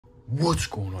What's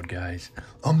going on, guys?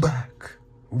 I'm back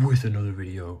with another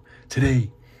video.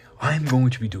 Today, I'm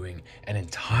going to be doing an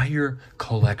entire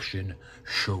collection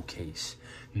showcase.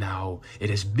 Now, it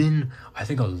has been, I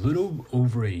think, a little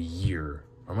over a year,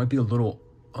 or it might be a little,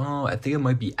 I think it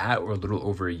might be at or a little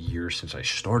over a year since I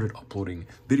started uploading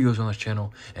videos on this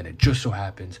channel, and it just so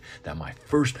happens that my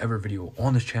first ever video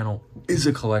on this channel is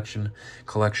a collection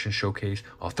showcase.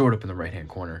 I'll throw it up in the right hand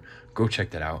corner. Go check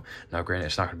that out. Now, granted,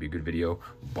 it's not going to be a good video,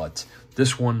 but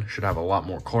this one should have a lot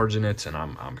more cards in it, and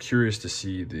I'm curious to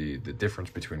see the difference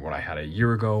between what I had a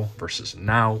year ago versus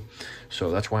now.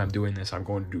 So that's why I'm doing this. I'm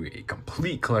going to do a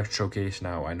complete collection showcase.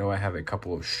 Now, I know I have a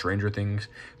couple of Stranger Things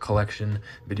collection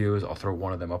videos. I'll throw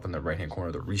one of them up in the right hand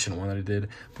corner, the recent one that I did,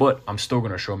 but I'm still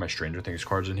going to show my Stranger Things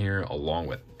cards in here along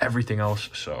with everything else.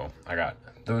 So I got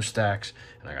those stacks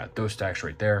and I got those stacks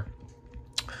right there.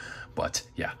 But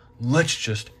yeah, let's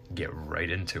just get right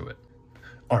into it.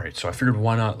 All right, so I figured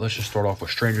why not, let's just start off with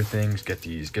Stranger Things, get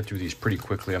through these pretty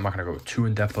quickly. I'm not gonna go too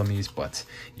in depth on these, but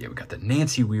yeah, we got the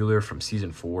Nancy Wheeler from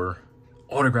season 4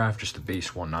 autograph, just the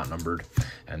base one, not numbered.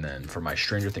 And then for my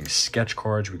Stranger Things sketch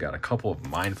cards, we got a couple of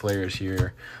Mind Flayers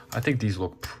here. I think these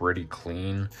look pretty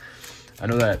clean. I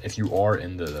know that if you are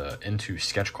into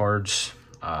sketch cards,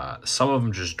 some of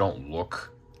them just don't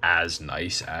look as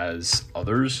nice as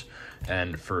others.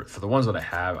 And for the ones that I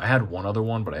had one other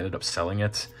one, but I ended up selling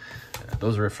it.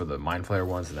 Those are it for the Mind Flayer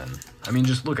ones. And then, I mean,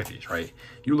 just look at these, right?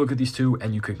 You look at these two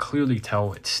and you can clearly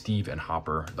tell it's Steve and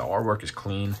Hopper. The artwork is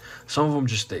clean. Some of them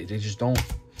just, they just don't,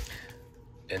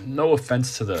 and no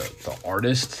offense to the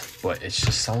artist, but it's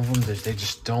just some of them, they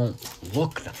just don't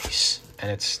look nice.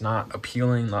 And it's not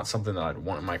appealing, not something that I'd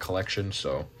want in my collection.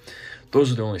 So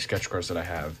those are the only sketch cards that I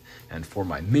have. And for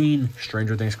my main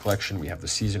Stranger Things collection, we have the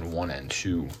season 1 and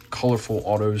 2 colorful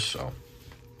autos. So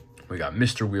we got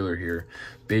Mr. Wheeler here,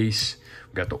 base.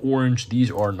 We got the orange.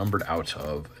 These are numbered out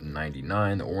of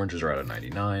 99. The oranges are out of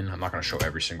 99. I'm not going to show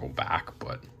every single back,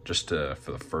 but just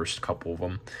for the first couple of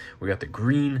them. We got the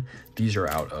green. These are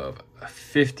out of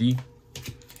 50.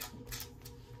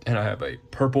 And I have a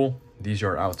purple. These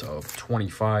are out of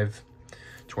 25.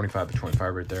 25 to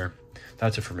 25 right there.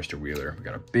 That's it for Mr. Wheeler. We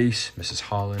got a base, Mrs.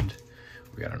 Holland.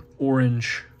 We got an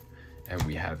orange, and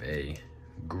we have a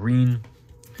green.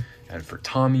 And for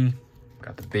Tommy, we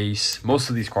got the base. Most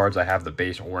of these cards I have the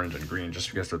base orange and green just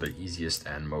because they're the easiest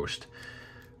and most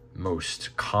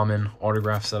common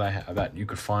autographs that I have that you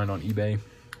could find on eBay.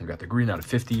 We got the green out of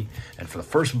 50. And for the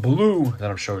first blue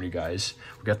that I'm showing you guys,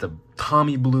 we got the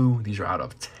Tommy blue. These are out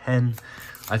of 10.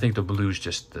 I think the blue's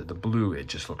just, the blue, it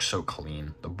just looks so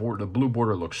clean. The blue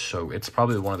border looks so, it's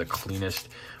probably one of the cleanest,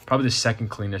 probably the second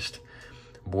cleanest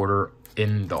border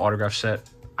in the autograph set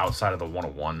outside of the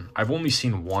 101. I've only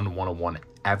seen one 101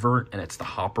 ever, and it's the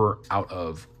Hopper out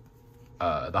of,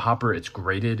 the Hopper, it's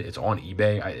graded, it's on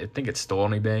eBay. I think it's still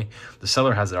on eBay. The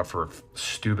seller has it up for a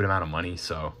stupid amount of money,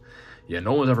 so yeah,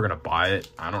 no one's ever gonna buy it.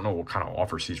 I don't know what kind of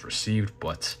offers he's received,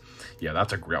 but yeah,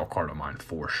 that's a grail card of mine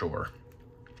for sure.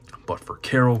 But for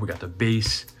Carol, we got the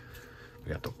base,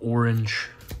 we got the orange,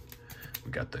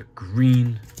 we got the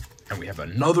green, and we have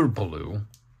another blue.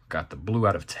 Got the blue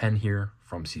out of 10 here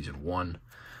from season 1.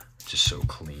 Just so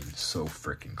clean, so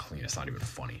freaking clean. It's not even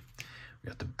funny. We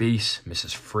got the base,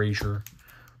 Mrs. Fraser.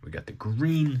 We got the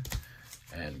green,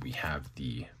 and we have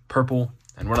the purple.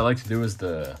 And what I like to do is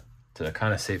to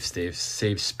kind of save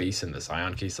space in this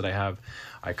ion case that I have,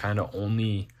 I kind of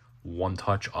only one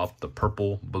touch up the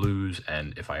purple, blues,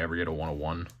 and if I ever get a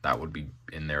 101, that would be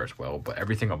in there as well. But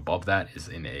everything above that is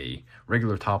in a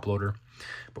regular top loader.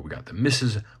 But we got the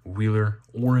Mrs. Wheeler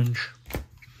orange.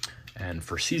 And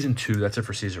for season 2, that's it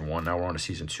for season 1. Now we're on to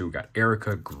season 2. We got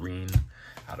Erica green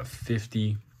out of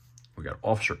 50. We got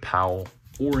Officer Powell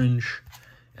orange,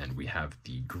 and we have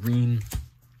the green.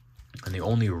 And the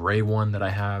only Ray one that I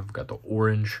have, got the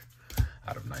orange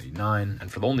out of 99.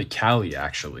 And for the only Callie,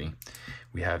 actually,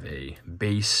 we have a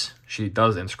base. She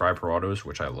does inscribe her autos,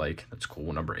 which I like. That's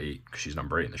cool, number 8, because she's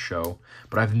number 8 in the show.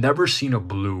 But I've never seen a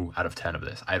blue out of 10 of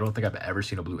this. I don't think I've ever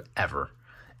seen a blue ever.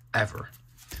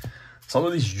 Some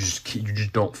of these you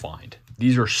just don't find.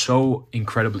 These are so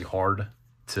incredibly hard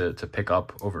to pick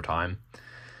up over time.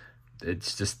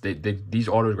 It's just, these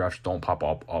autographs don't pop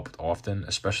up often,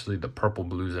 especially the purple,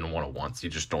 blues, and 101s. You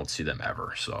just don't see them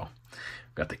ever, so.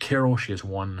 Got the Carol, she has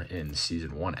one in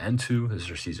season 1 and 2. This is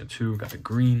her season 2. Got the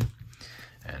green.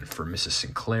 And for Mrs.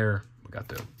 Sinclair, we got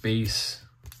the base,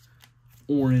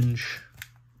 orange,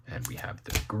 and we have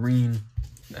the green.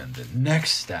 And the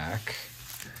next stack,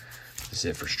 this is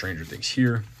it for Stranger Things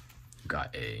here. We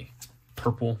got a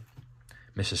purple,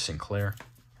 Mrs. Sinclair,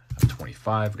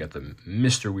 25. We got the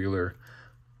Mr. Wheeler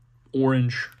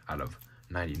orange out of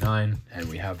 $5.99. And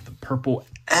we have the purple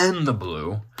and the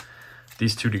blue.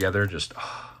 These two together, just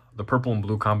the purple and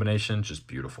blue combination, just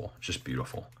beautiful. Just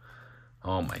beautiful.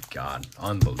 Oh my God,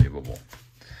 unbelievable.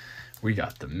 We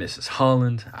got the Mrs.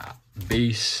 Holland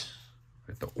base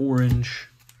with the orange.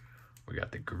 We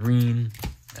got the green,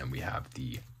 and we have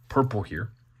the purple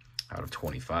here out of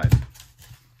 25.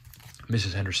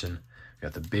 Mrs. Henderson, we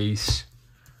got the base.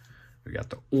 We got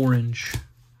the orange,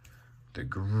 the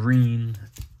green,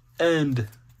 and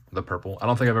the purple. I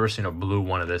don't think I've ever seen a blue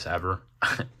one of this ever.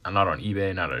 I'm not on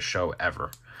eBay, not at a show ever.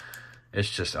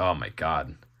 It's just, oh my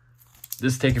God.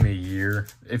 This has taken me a year.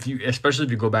 Especially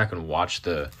if you go back and watch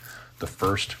the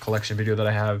first collection video that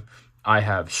I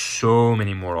have so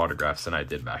many more autographs than I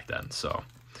did back then. So,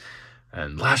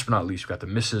 and last but not least, we got the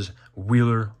Mrs.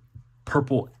 Wheeler,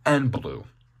 purple and blue.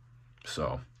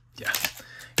 So, yeah,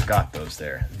 got those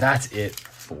there. That's it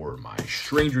for my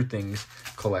Stranger Things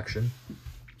collection.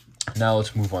 Now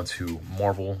let's move on to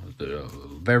Marvel. The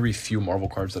very few Marvel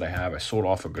cards that I have, I sold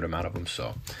off a good amount of them.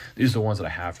 So these are the ones that I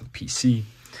have for the PC.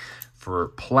 For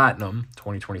Platinum,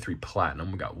 2023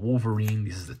 Platinum, we got Wolverine.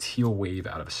 This is the teal wave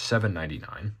out of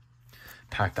 $7.99.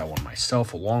 Packed that one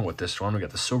myself along with this one. We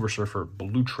got the Silver Surfer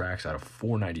Blue Tracks out of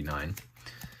 $4.99.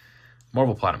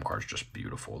 Marvel Platinum cards just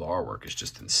beautiful. The artwork is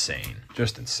just insane.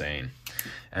 Just insane.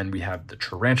 And we have the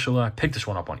Tarantula. I picked this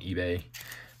one up on eBay.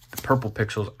 The Purple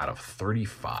Pixels out of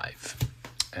 35.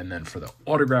 And then for the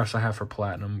autographs I have for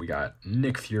Platinum, we got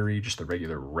Nick Fury, just the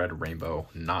regular red rainbow,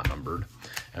 not numbered.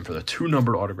 And for the 2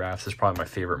 numbered autographs, this is probably my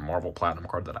favorite Marvel Platinum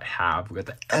card that I have. We got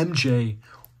the MJ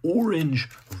orange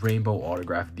rainbow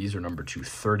autograph. These are number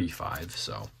 235.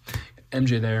 So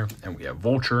MJ there. And we have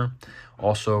Vulture,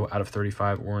 also out of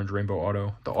 35, orange rainbow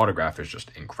auto. The autograph is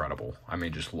just incredible. I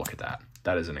mean, just look at that.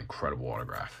 That is an incredible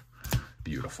autograph.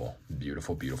 Beautiful,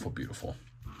 beautiful, beautiful, beautiful.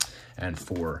 And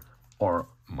for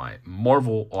my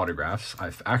Marvel autographs,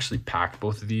 I've actually packed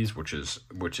both of these, which is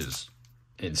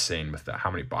insane with how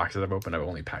many boxes I've opened. I've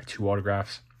only packed 2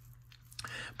 autographs,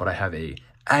 but I have a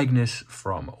Agnes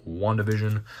from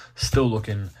WandaVision. Still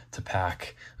looking to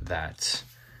pack that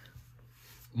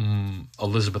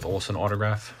Elizabeth Olsen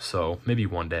autograph. So maybe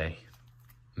one day.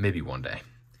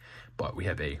 But we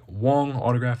have a Wong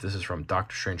autograph. This is from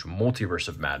Doctor Strange Multiverse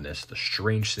of Madness, the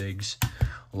Strange Sigs.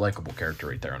 Likable character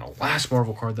right there. And the last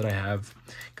Marvel card that I have,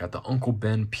 got the Uncle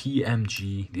Ben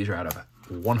PMG. These are out of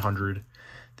 100.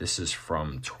 This is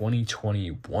from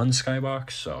 2021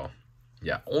 Skybox. So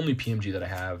yeah, only PMG that I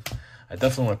have. I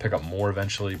definitely want to pick up more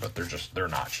eventually, but they're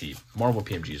not cheap. Marvel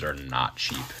PMGs are not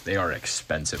cheap. They are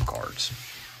expensive cards.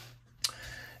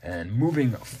 And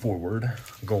moving forward,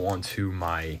 go on to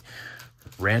my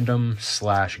random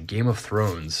 / Game of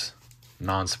Thrones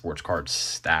non-sports card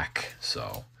stack.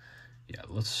 So yeah,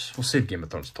 we'll save Game of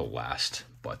Thrones till last.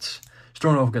 But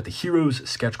starting off, we've got the Heroes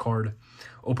sketch card.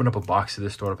 Open up a box of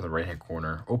this, throw it up in the right-hand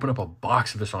corner. Open up a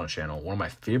box of this on a channel. One of my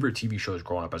favorite TV shows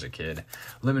growing up as a kid.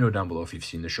 Let me know down below if you've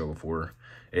seen the show before.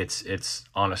 It's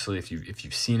honestly, if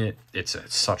you've seen it, it's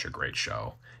such a great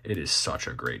show. It is such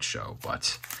a great show.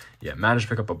 But yeah, managed to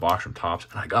pick up a box from Topps,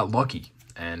 and I got lucky.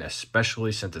 And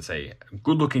especially since it's a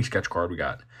good-looking sketch card, we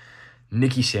got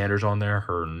Nikki Sanders on there.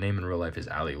 Her name in real life is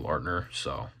Allie Lartner.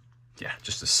 So yeah,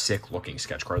 just a sick-looking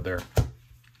sketch card there.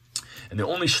 And the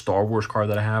only Star Wars card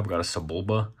that I have, got a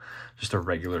Sebulba, just a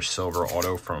regular silver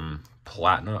auto from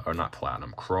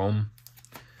Chrome.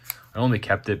 I only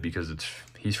kept it because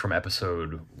he's from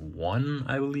episode 1,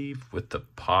 I believe, with the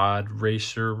Pod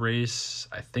Racer race.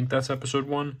 I think that's episode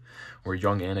 1, where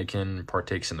young Anakin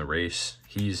partakes in the race.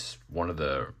 He's one of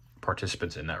the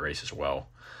participants in that race as well.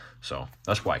 So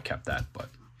that's why I kept that. But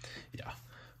yeah,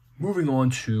 moving on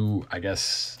to, I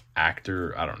guess,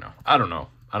 actor. I don't know.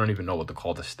 I don't even know what to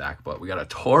call this stack, but we got a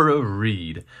Tara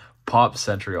Reid Pop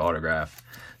Century autograph.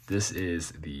 This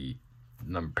is the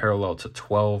number parallel to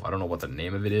 12. I don't know what the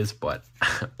name of it is, but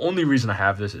only reason I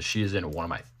have this is she is in one of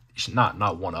my,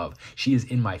 she is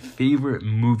in my favorite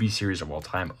movie series of all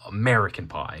time, American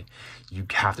Pie. You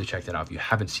have to check that out. If you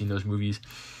haven't seen those movies,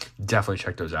 definitely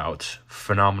check those out.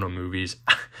 Phenomenal movies.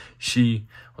 She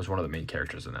was one of the main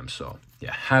characters in them. So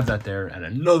yeah, have that there. And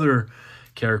another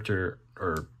character,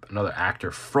 or another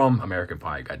actor from American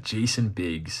Pie, got Jason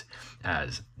Biggs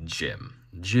as Jim.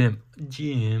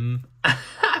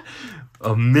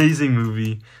 Amazing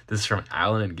movie. This is from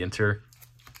Allen and Ginter.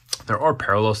 There are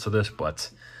parallels to this,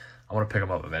 but I want to pick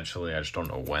them up eventually. I just don't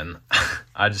know when.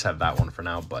 I just have that one for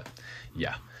now, but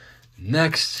yeah.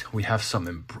 Next, we have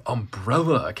some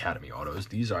Umbrella Academy autos.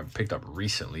 These I picked up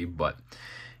recently, but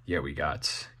yeah, we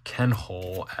got Ken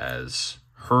Hall as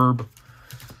Herb.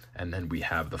 And then we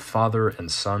have the father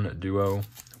and son duo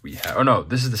we have... Oh, no,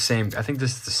 this is the same... I think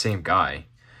this is the same guy.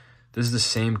 This is the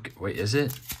same... Wait, is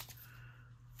it?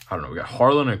 I don't know. We got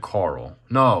Harlan and Carl.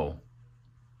 No.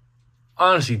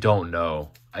 Honestly, don't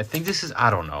know. I think this is... I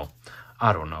don't know.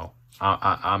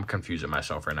 I'm confusing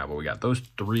myself right now, but we got those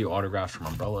 3 autographs from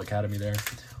Umbrella Academy there.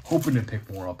 Hoping to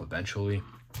pick more up eventually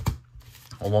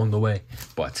along the way.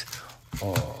 But,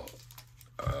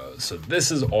 so this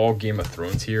is all Game of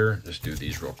Thrones here. Just do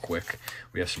these real quick.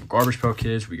 We have some Garbage Pail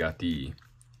Kids. We got the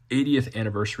 80th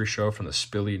anniversary show from the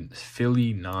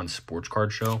Philly non-sports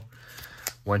card show.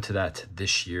 Went to that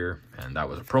this year, and that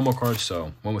was a promo card,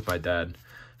 so went with my dad.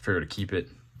 Figured to keep it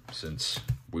since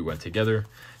we went together.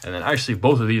 And then actually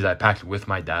both of these I packed with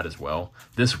my dad as well.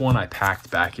 This one I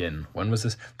packed back in, when was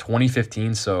this?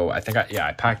 2015. So I think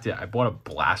I packed it. I bought a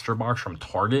blaster box from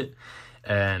Target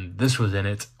and this was in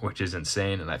it, which is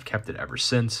insane. And I've kept it ever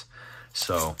since.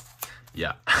 So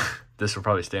yeah, this will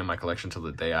probably stay in my collection till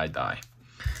the day I die.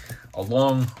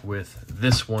 Along with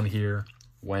this one here,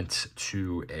 went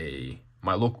to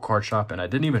my local card shop and I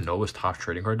didn't even know it was Topps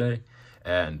Trading Card Day.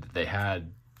 And they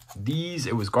had these,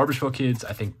 it was Garbage Pail Kids,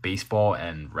 I think baseball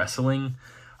and wrestling,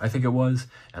 I think it was.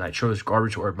 And I chose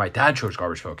my dad chose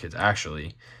Garbage Pail Kids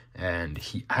actually. And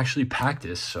he actually packed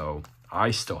this, so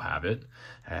I still have it.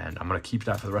 And I'm going to keep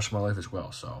that for the rest of my life as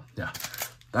well. So yeah,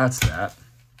 that's that.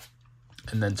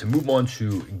 And then to move on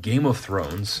to Game of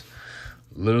Thrones,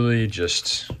 literally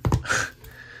just,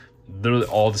 literally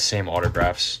all the same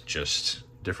autographs, just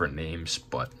different names,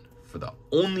 but for the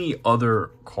only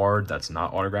other card that's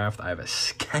not autographed, I have a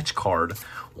sketch card,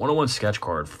 101 sketch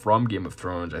card from Game of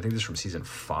Thrones. I think this is from season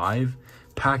 5.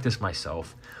 Packed this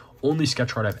myself. Only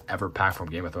sketch card I've ever packed from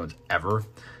Game of Thrones ever.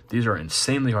 These are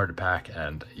insanely hard to pack,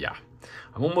 and yeah.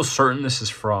 I'm almost certain this is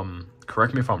from,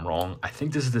 correct me if I'm wrong, I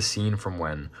think this is the scene from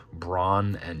when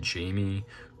Bronn and Jaime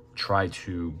try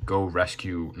to go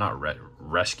rescue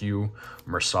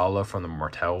Myrcella from the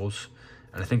Martells.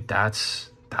 And I think that's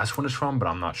when it's from, but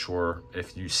I'm not sure.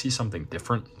 If you see something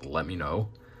different, let me know.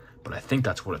 But I think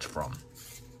that's what it's from.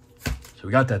 So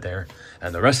we got that there.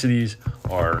 And the rest of these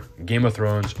are Game of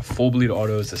Thrones full bleed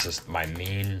autos. This is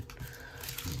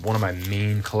one of my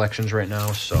main collections right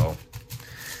now. So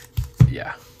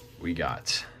yeah, we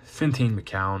got Fintan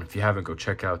McCown. If you haven't, go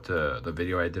check out the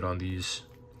video I did on these,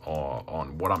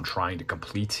 on what I'm trying to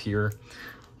complete here.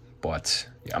 But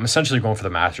yeah, I'm essentially going for the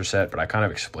master set, but I kind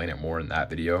of explain it more in that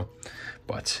video.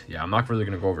 But yeah, I'm not really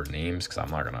going to go over names because I'm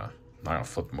not gonna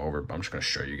flip them over, but I'm just going to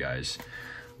show you guys.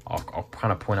 I'll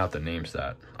kind of point out the names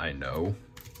that I know.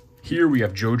 Here we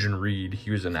have Jojen Reed. He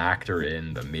was an actor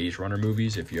in the Maze Runner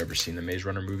movies, if you've ever seen the Maze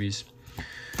Runner movies.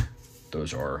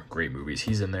 Those are great movies.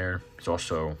 He's in there. He's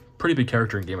also a pretty big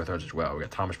character in Game of Thrones as well. We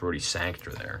got Thomas Brodie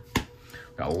Sanctor there.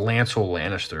 We got Lancel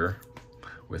Lannister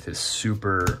with his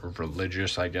super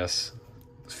religious, I guess,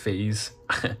 phase.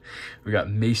 We got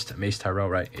Mace Tyrell,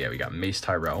 right? Yeah, we got Mace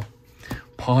Tyrell.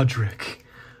 Podrick,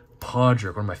 one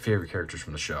of my favorite characters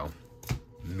from the show.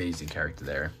 Amazing character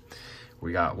there.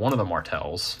 We got one of the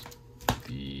Martells,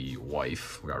 the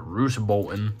wife. We got Roose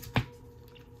Bolton.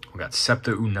 We got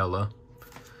Septa Unella.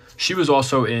 She was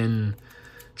also in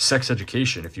Sex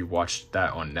Education, if you watched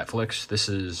that on Netflix. This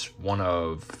is one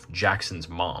of Jackson's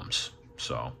moms.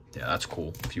 So, yeah, that's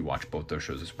cool if you watch both those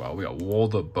shows as well. We got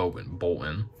Walda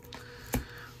Bolton.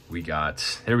 We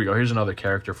got, here we go. Here's another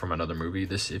character from another movie.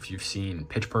 This, if you've seen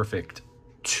Pitch Perfect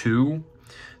 2,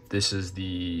 this is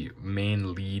the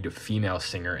main lead female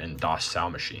singer in Das Sow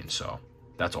Machine. So,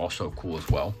 that's also cool as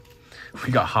well.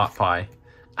 We got Hot Pie.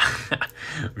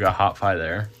 We got Hot Pie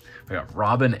there. We got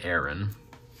Robin Aaron.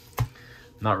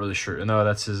 Not really sure. No,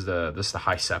 this is the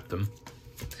High Septum.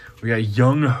 We got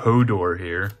Young Hodor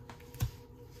here.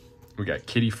 We got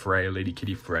Kitty Frey, Lady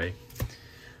Kitty Frey.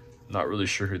 Not really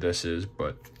sure who this is,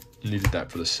 but needed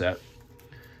that for the set.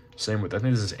 Same with, I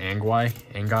think this is Anguy.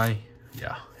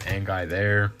 Yeah, Anguy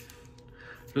there.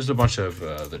 Just a bunch of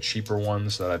the cheaper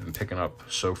ones that I've been picking up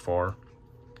so far.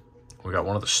 We got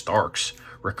one of the Starks,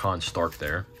 Rickon Stark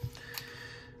there.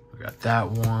 We got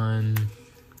that one.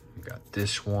 We got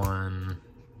this one.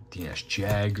 D.S.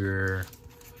 Jagger.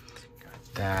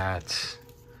 Got that.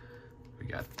 We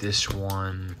got this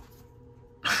one.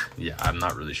 Yeah, I'm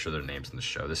not really sure their names in the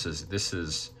show. This is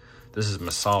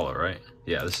Myrcella, right?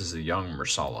 Yeah, this is the young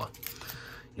Myrcella.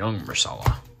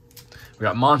 We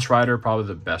got Mons Rider, probably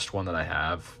the best one that I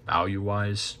have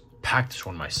value-wise. Packed this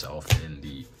one myself in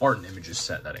the Art and Images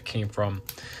set that it came from.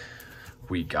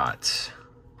 We got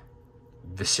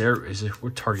Viserys.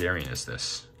 What Targaryen is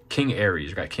this? King Aerys.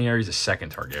 We got King Aerys, the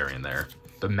second Targaryen there.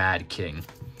 The Mad King.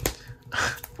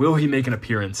 Will he make an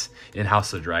appearance in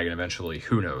House of the Dragon eventually?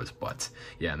 Who knows? But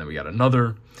yeah, and then we got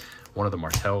another one of the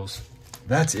Martells.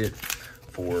 that's it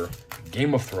for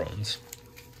Game of Thrones.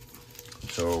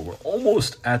 So we're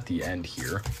almost at the end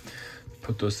here.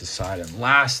 Put those to the side. And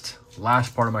last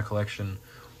part of my collection,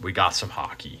 we got some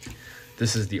hockey.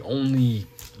 This is the only,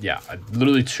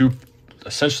 literally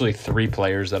essentially three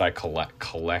players that I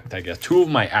collect, I guess. Two of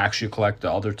them I actually collect.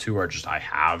 The other two are just I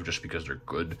have just because they're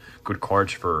good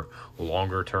cards for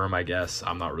longer term, I guess.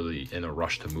 I'm not really in a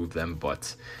rush to move them,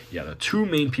 but yeah, the two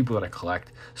main people that I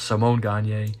collect, Simone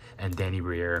Gagne and Danny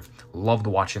Briere. Loved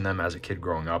watching them as a kid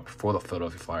growing up for the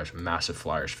Philadelphia Flyers. Massive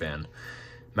Flyers fan.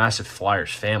 Massive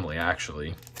Flyers family,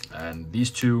 actually. And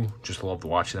these two, just loved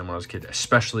watching them when I was a kid,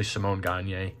 especially Simone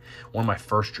Gagne. One of my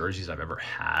first jerseys I've ever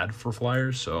had for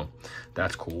Flyers, so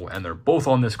that's cool. And they're both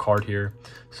on this card here.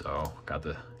 So got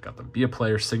the Be a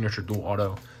Player signature dual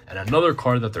auto. And another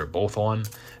card that they're both on,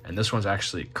 and this one's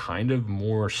actually kind of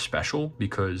more special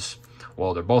because,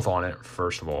 well, they're both on it,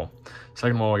 first of all.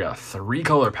 Second of all, we got a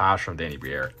 3-color patch from Danny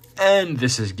Briere. And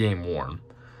this is game worn.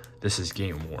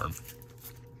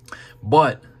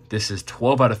 But this is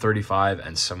 12 out of 35,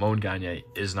 and Simone Gagne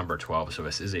is number 12, so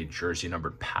this is a jersey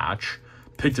numbered patch.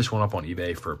 Picked this one up on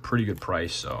eBay for a pretty good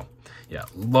price, so yeah,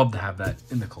 love to have that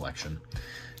in the collection.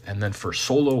 And then for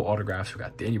solo autographs, we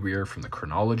got Danny Briere from the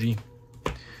Chronology.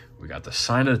 We got the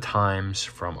Sign of the Times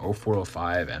from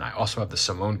 0405, and I also have the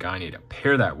Simone Gagne to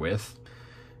pair that with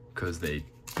because they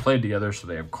played together, so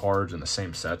they have cards in the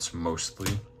same sets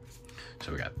mostly.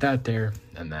 So we got that there,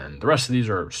 and then the rest of these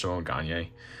are Simone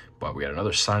Gagne. But we got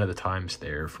another Sign of the Times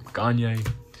there from Gagne.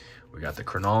 We got the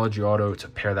Chronology auto to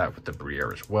pair that with the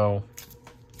Briere as well.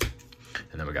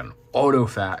 And then we got an Auto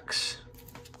Fax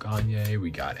Gagne. We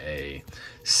got a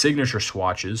Signature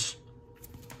Swatches.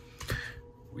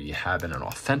 We have an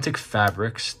Authentic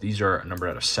Fabrics. These are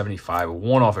numbered out of 75,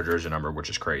 one off a jersey number,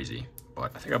 which is crazy.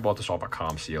 But I think I bought this off of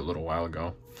ComC a little while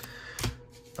ago.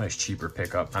 Nice cheaper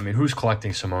pickup. I mean, who's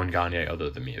collecting Simone Gagne other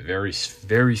than me? A very,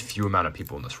 very few amount of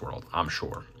people in this world, I'm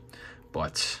sure.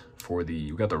 But for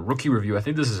we got the rookie review. I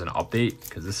think this is an update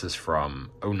because this is from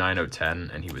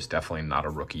 09-010, and he was definitely not a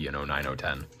rookie in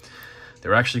 09-010. They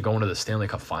were actually going to the Stanley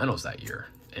Cup Finals that year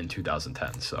in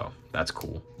 2010, so that's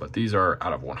cool. But these are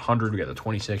out of 100. We got the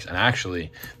 26, and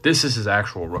actually, this is his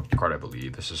actual rookie card, I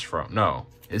believe. This is from, no,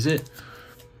 is it?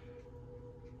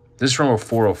 This is from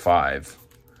 0405.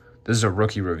 This is a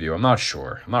rookie review. I'm not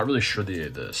sure. I'm not really sure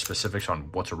the specifics on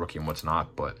what's a rookie and what's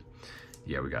not, but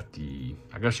yeah, we got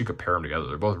I guess you could pair them together.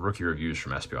 They're both rookie reviews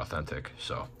from SP Authentic,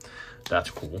 so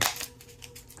that's cool.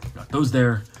 Got those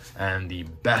there, and the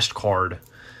best card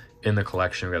in the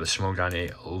collection, we got the Simone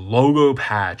Gagne logo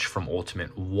patch from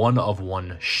Ultimate,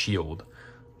 1/1 shield.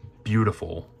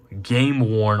 Beautiful. Game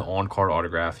worn on card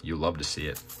autograph. You love to see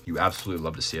it. You absolutely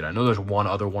love to see it. I know there's one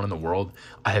other one in the world.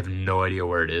 I have no idea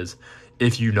where it is.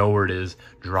 If you know where it is,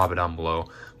 drop it down below.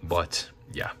 But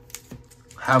yeah,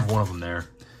 have one of them there.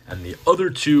 And the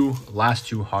other last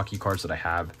two hockey cards that I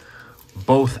have,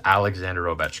 both Alexander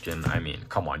Ovechkin. I mean,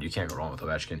 come on, you can't go wrong with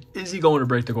Ovechkin. Is he going to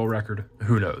break the goal record?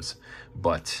 Who knows?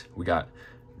 But we got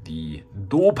the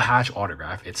dual patch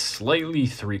autograph. It's slightly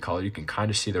 3-color. You can kind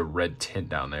of see the red tint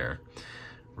down there,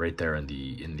 right there in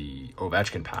the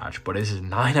Ovechkin patch. But this is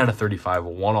 9 out of 35,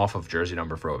 one off of jersey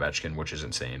number for Ovechkin, which is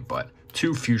insane. But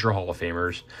 2 future Hall of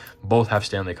Famers, both have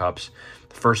Stanley Cups.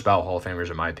 The first ballot Hall of Famers,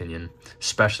 in my opinion,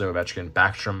 especially Ovechkin.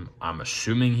 Backstrom, I'm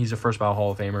assuming he's a first ballot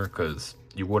Hall of Famer because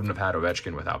you wouldn't have had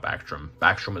Ovechkin without Backstrom.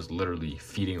 Backstrom is literally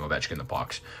feeding Ovechkin the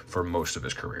pucks for most of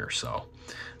his career. So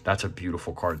that's a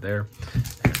beautiful card there.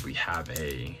 And we have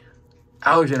a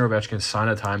Alexander Ovechkin Sign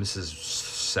of the Times. This is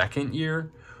second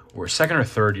or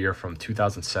third year from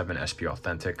 2007 SP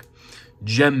Authentic.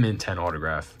 Gem Mint 10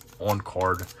 autograph on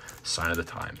card, Sign of the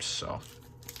Times. So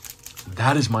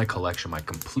that is my collection, my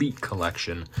complete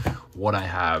collection, what I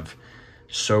have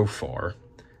so far.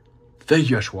 Thank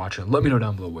you guys for watching. Let me know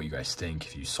down below what you guys think.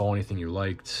 If you saw anything you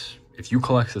liked, if you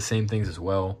collect the same things as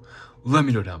well, let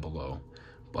me know down below.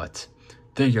 But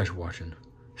thank you guys for watching.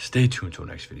 Stay tuned until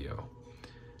next video.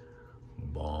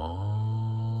 Bye.